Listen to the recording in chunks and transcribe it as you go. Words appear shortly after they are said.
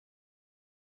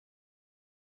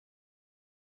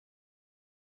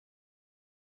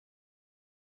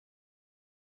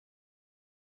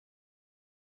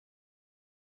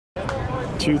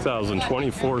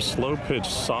2024 Slow Pitch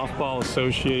Softball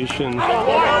Association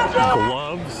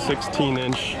Glove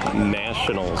 16-inch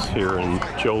Nationals here in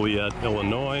Joliet,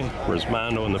 Illinois.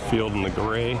 Resmondo in the field in the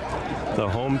gray. The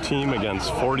home team against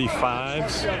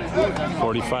 45's.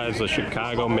 45's a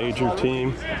Chicago major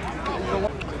team.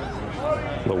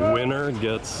 The winner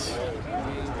gets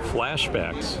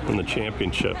flashbacks in the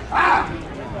championship.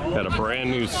 Got a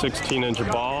brand new 16-inch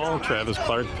ball. Travis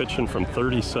Clark pitching from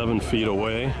 37 feet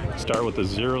away. Start with a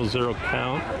 0-0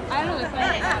 count.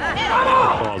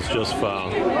 Ball's just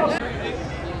fouled.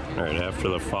 All right, after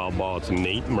the foul ball, it's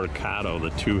Nate Mercado, the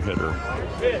two-hitter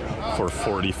for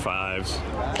 45's.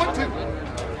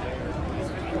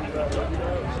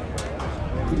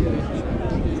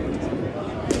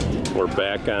 We're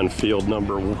back on field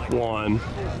number 1.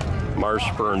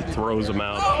 Marshburn throws him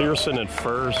out. Pearson at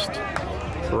first.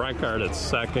 Reichardt at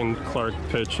second. Clark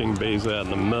pitching. Bezat in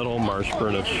the middle.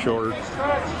 Marshburn at short.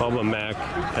 Bubba Mack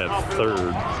at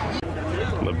third.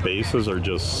 The bases are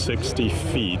just 60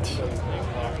 feet.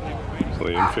 So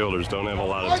the infielders don't have a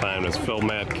lot of time. It's Phil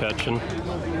Matt catching.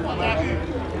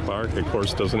 Clark, of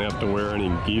course, doesn't have to wear any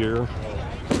gear.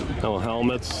 No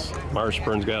helmets.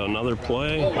 Marshburn's got another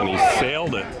play, and he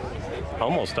sailed it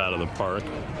almost out of the park.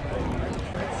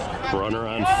 Runner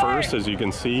on first, as you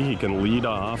can see, he can lead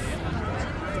off.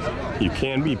 You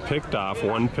can be picked off,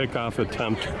 1 pickoff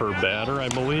attempt per batter, I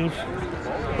believe,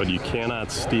 but you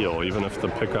cannot steal, even if the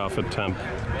pickoff attempt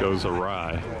goes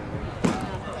awry.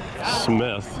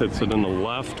 Smith hits it in the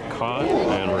left, caught,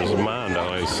 and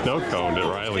Resmondo, he snow-coned it,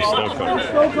 Riley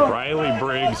snow-coned. Riley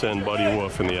Briggs and Buddy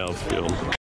Wolf in the outfield.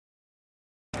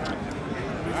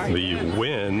 The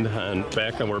wind,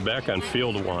 we're back on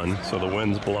field 1, so the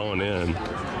wind's blowing in.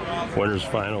 Winner's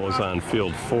final is on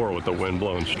field 4 with the wind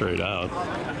blowing straight out.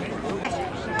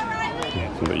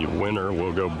 The winner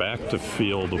will go back to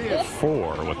field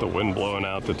 4 with the wind blowing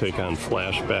out to take on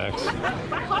flashbacks.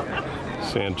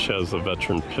 Sanchez, the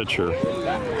veteran pitcher.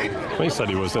 He said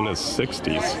he was in his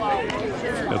 60s.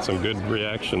 Had some good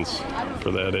reactions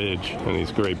for that age, and he's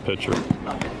a great pitcher.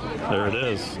 There it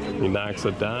is. He knocks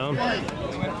it down,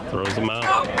 throws him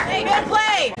out. Hey, good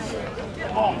play!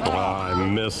 Oh, I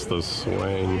missed the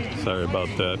swing. Sorry about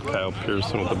that. Kyle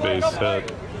Pearson with the base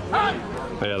hit.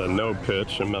 They had a no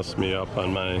pitch and messed me up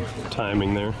on my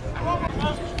timing there.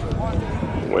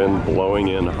 Wind blowing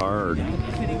in hard.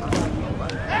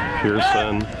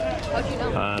 Pearson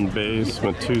on base.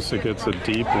 Matusik hits a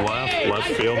deep left. Left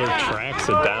fielder tracks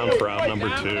it down for out number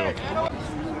 2.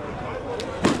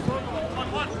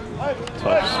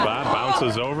 Tough spot,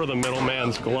 bounces over the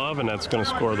middleman's glove, and that's going to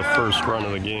score the first run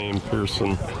of the game.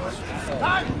 Pearson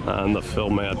on the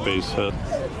Phil Matt base hit.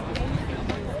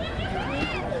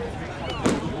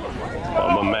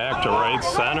 Bubba Mack to right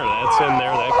center, that's in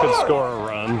there, that could score a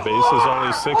run. Base is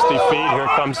only 60 feet, here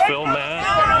comes Phil Matt,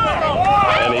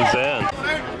 and he's in.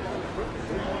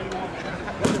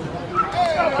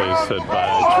 Base hit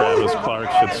by Travis Clark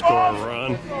should score a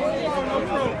run.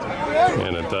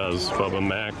 And it does. Bubba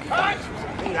Mack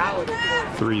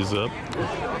 3-zip.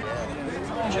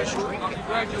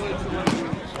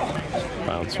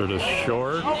 Bouncer to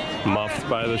short. Muffed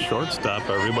by the shortstop.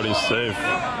 Everybody's safe.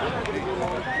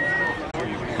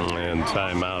 And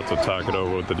timeout to talk it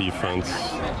over with the defense.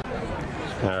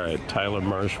 All right, Tyler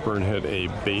Marshburn hit a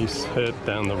base hit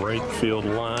down the right field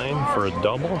line for a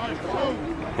double.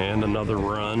 And another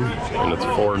run. And it's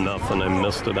 4-0. I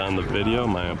missed it on the video.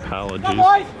 My apologies.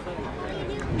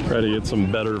 Try to get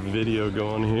some better video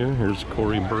going here. Here's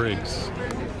Corey Briggs.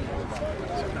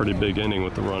 It's a pretty big inning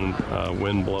with the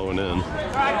wind blowing in.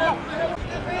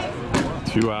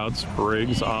 2 outs.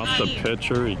 Briggs off the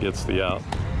pitcher. He gets the out.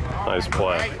 Nice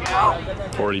play.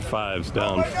 45's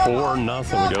down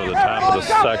 4-0. We go to the top of the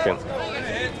second.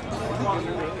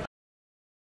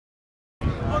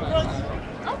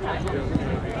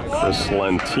 Chris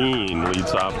Lentine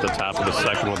leads off the top of the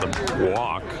second with a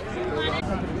walk.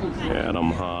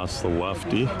 Adam Haas, the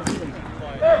lefty.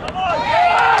 That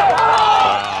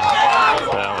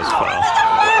was foul.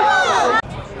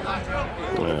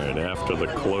 All right, after the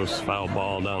close foul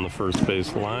ball down the first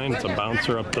base line, it's a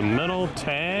bouncer up the middle,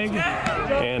 tag,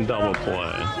 and double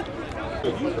play.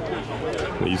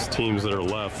 These teams that are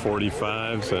left,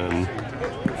 45's and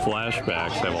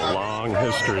flashbacks, have a long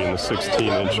history in the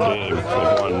 16-inch game. They've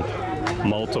won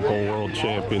multiple world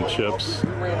championships. Of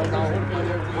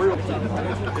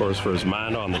course,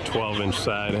 Resmondo on the 12-inch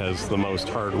side has the most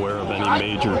hardware of any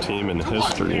major team in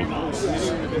history.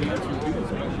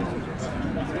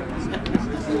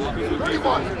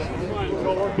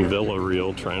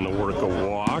 Villarreal trying to work a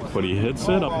walk, but he hits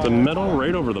it up the middle,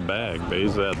 right over the bag.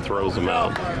 Bezat throws him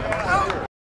out.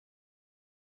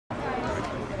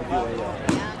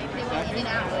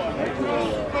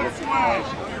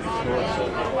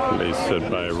 Base hit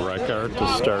by Reckart to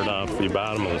start off the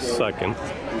bottom of the second.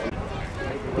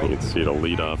 You can see the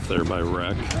lead off there by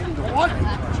Reck.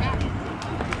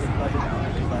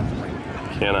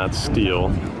 Cannot steal.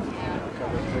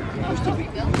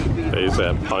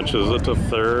 Bazat punches it to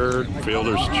third.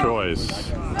 Fielder's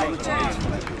choice.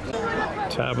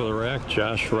 Top of the rack,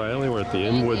 Josh Riley. We're at the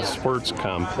Inwood Sports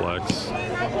Complex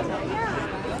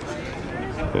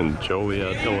in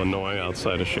Joliet, Illinois,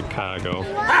 outside of Chicago.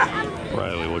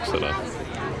 Riley looks at a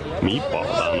meatball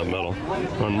down the middle.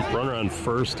 Runner on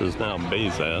first is now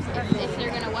Bazat.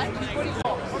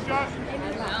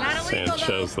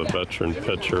 Sanchez, the veteran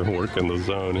pitcher, working the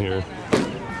zone here.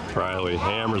 Riley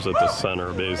hammers at the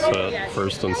center, base hit,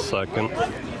 first and second.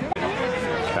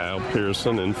 Kyle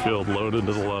Pearson, infield loaded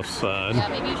to the left side.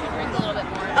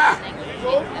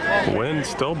 Wind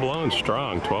still blowing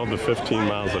strong, 12 to 15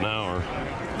 miles an hour.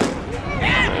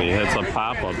 And he hits a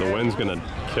pop-up, the wind's gonna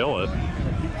kill it.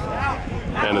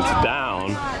 And it's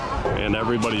down, and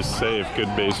everybody's safe.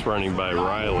 Good base running by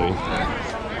Riley,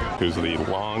 who's the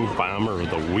long bomber of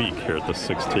the week here at the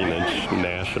 16-inch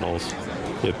Nationals.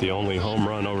 Hit the only home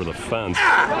run over the fence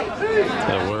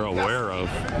that we're aware of.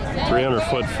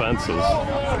 300-foot fences.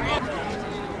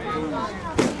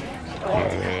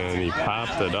 And he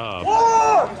popped it up.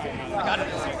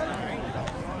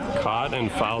 Caught in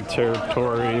foul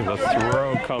territory. The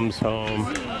throw comes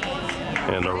home,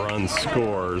 and a run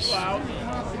scores.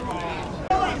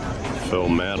 Phil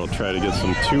Matt will try to get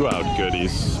some two-out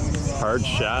goodies. Hard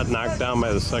shot, knocked down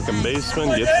by the second baseman,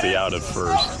 gets the out at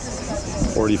first.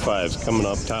 45's coming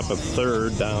up top of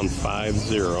third, down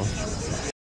 5-0.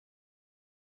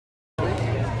 All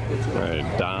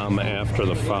right, Dom after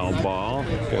the foul ball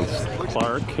against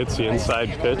Clark. Hits the inside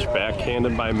pitch,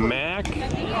 backhanded by Mack.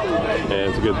 And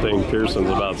it's a good thing Pearson's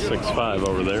about 6'5"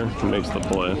 over there. He makes the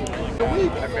play.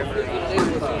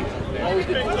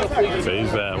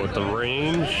 Bazat with the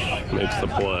range, makes the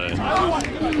play.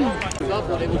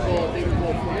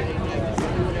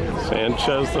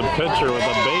 Sanchez, the pitcher, with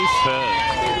a base hit.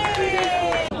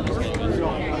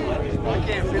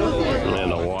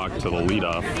 And a walk to the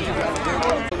leadoff.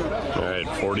 All right,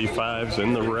 45's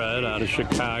in the red out of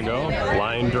Chicago.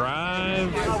 Line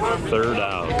drive, third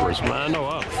out. Resmondo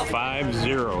up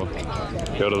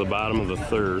 5-0. Go to the bottom of the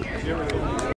third.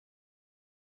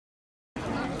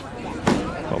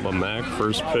 Bubba Mack,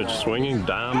 first pitch swinging.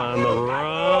 Dom on the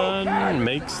run,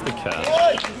 makes the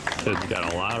catch. Kid's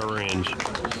got a lot of range.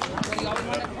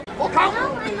 All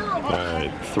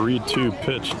right, 3-2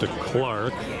 pitch to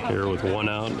Clark here with one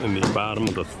out in the bottom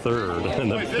of the third.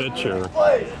 And the pitcher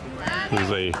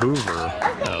is a Hoover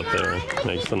out there.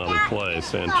 Makes another play,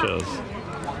 Sanchez.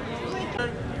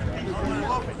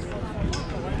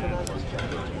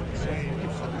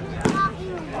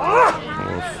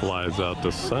 Flies out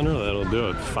to center. That'll do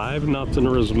it. 5-0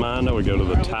 Resmondo. We go to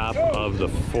the top of the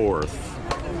fourth.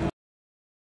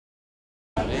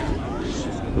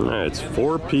 All right, it's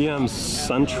 4 p.m.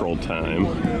 Central Time.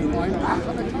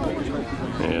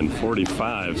 And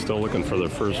 45 still looking for their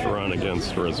first run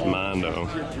against Resmondo.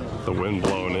 The wind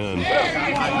blowing in.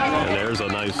 And there's a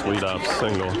nice leadoff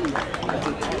single.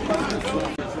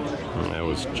 And that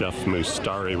was Jeff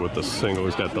Mustari with the single.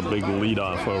 He's got the big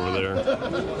leadoff over there.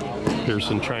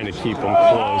 Pearson trying to keep them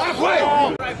close.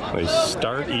 They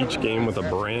start each game with a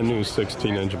brand new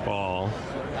 16-inch ball,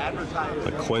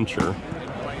 a clincher.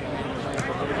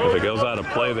 If it goes out of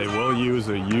play, they will use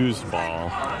a used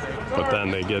ball, but then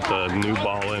they get the new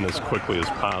ball in as quickly as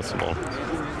possible.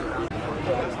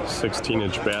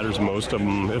 16-inch batters, most of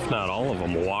them, if not all of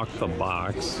them, walk the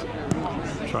box,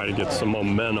 try to get some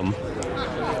momentum,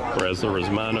 whereas the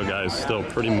Resmondo guys still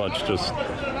pretty much just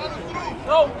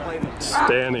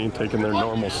standing, taking their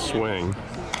normal swing.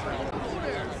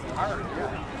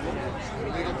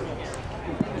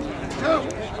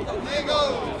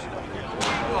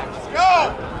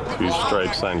 Two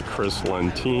strikes on Chris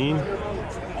Lentine.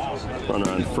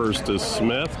 Runner on first is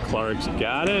Smith. Clark's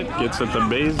got it. Gets it to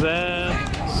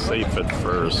Bazat. Safe at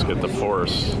first. Get the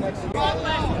force.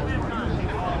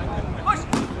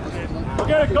 Go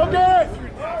get it! Go get it!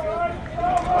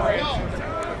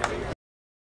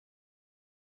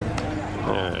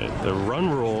 Alright, the run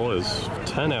rule is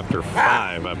 10 after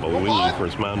 5, I believe.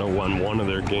 Resmondo won one of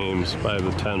their games by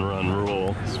the 10-run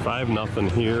rule. It's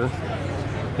 5-0 here.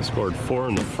 They scored 4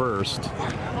 in the first.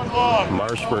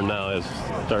 Marshburn now is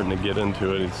starting to get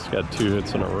into it. He's got 2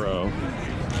 hits in a row.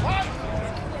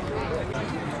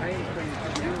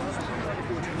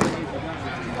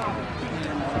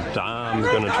 Dom's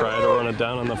going to try to run it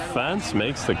down on the fence.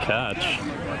 Makes the catch.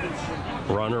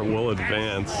 Runner will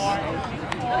advance.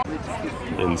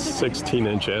 in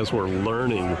 16-inch. As we're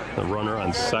learning, the runner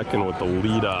on second with the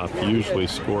leadoff usually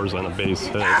scores on a base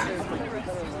hit,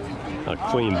 a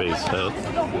clean base hit.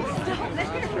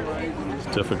 It's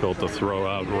difficult to throw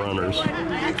out runners.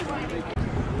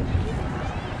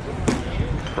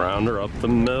 Grounder up the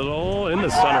middle, into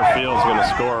center field is going to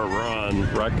score a run.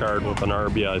 Reckard with an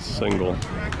RBI single.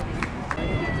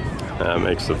 That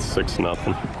makes it 6-0.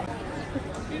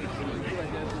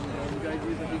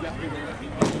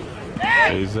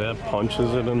 That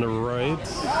punches it in the right.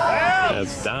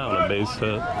 That's down, a base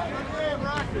hit.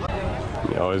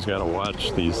 You always got to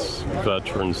watch these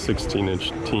veteran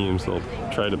 16-inch teams. They'll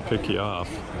try to pick you off.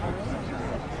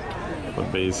 The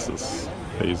bases.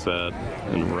 That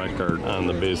and Reckard on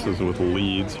the bases with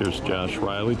leads. Here's Josh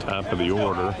Riley, top of the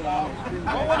order.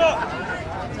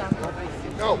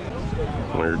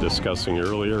 We were discussing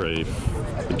earlier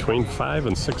between 500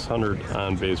 and 600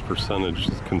 on-base percentage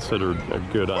is considered a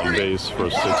good on-base for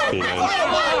a 16-inch.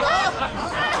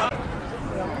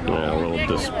 Yeah, a little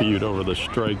dispute over the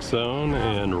strike zone,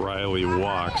 and Riley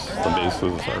walks. The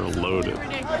bases are loaded.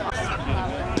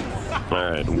 All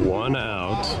right, 1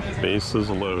 out, bases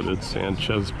loaded.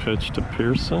 Sanchez pitch to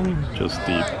Pearson, just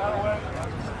deep.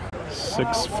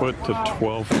 6-foot to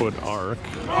 12-foot arc.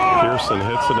 Pearson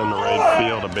hits it in the right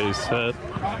field, a base hit.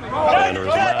 And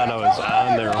Resmondo is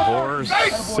on their horse,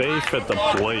 safe at the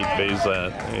plate.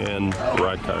 Bazat and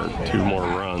Reckard, 2 more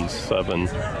runs,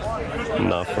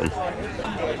 7-0.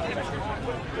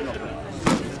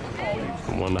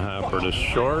 One hopper to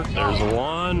short. There's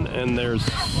one, and there's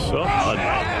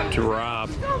a drop,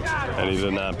 and he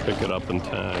did not pick it up in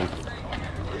time.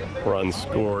 Run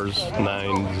scores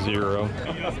 9-0.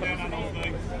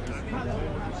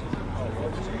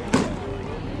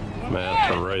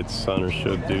 Matt to right center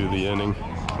should do the inning.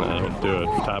 That'll do it.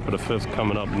 Top of the 5th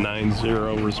coming up,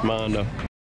 9-0 Resmondo.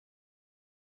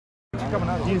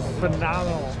 He's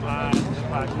phenomenal on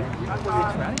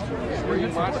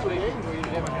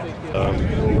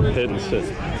Hit and sit.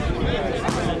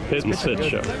 Hit and sit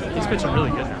show. He's pitching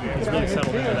really good now. He's really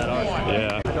settled into that arc.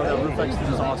 Yeah. I know that roof exit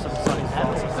is awesome. Sunny's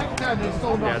awesome.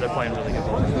 Yeah, they're playing really good.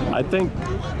 I think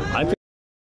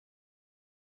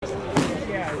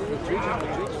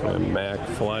and Mac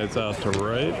flies out to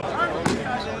right.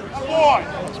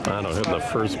 Resmondo hitting the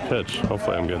first pitch.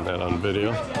 Hopefully I'm getting that on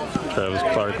video. Travis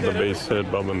Clark with the base hit.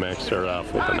 Bubba Mac started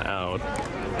off with an out.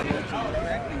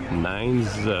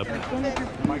 9-zip.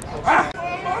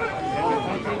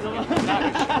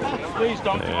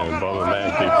 And Bubba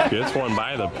Mac gets one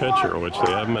by the pitcher, which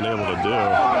they haven't been able to do.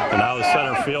 And now the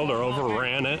center fielder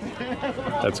overran it.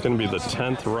 That's going to be the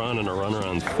 10th run and a runner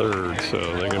on third. So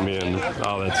they're going to be in,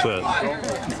 oh, that's it.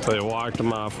 So they walked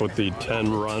him off with the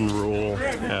 10-run rule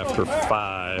after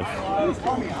 5.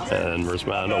 And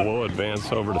Resmondo will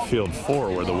advance over to field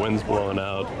 4 where the wind's blowing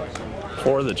out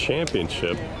for the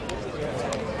championship.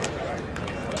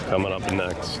 Coming up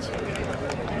next,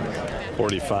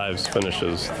 45's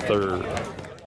finishes 3rd.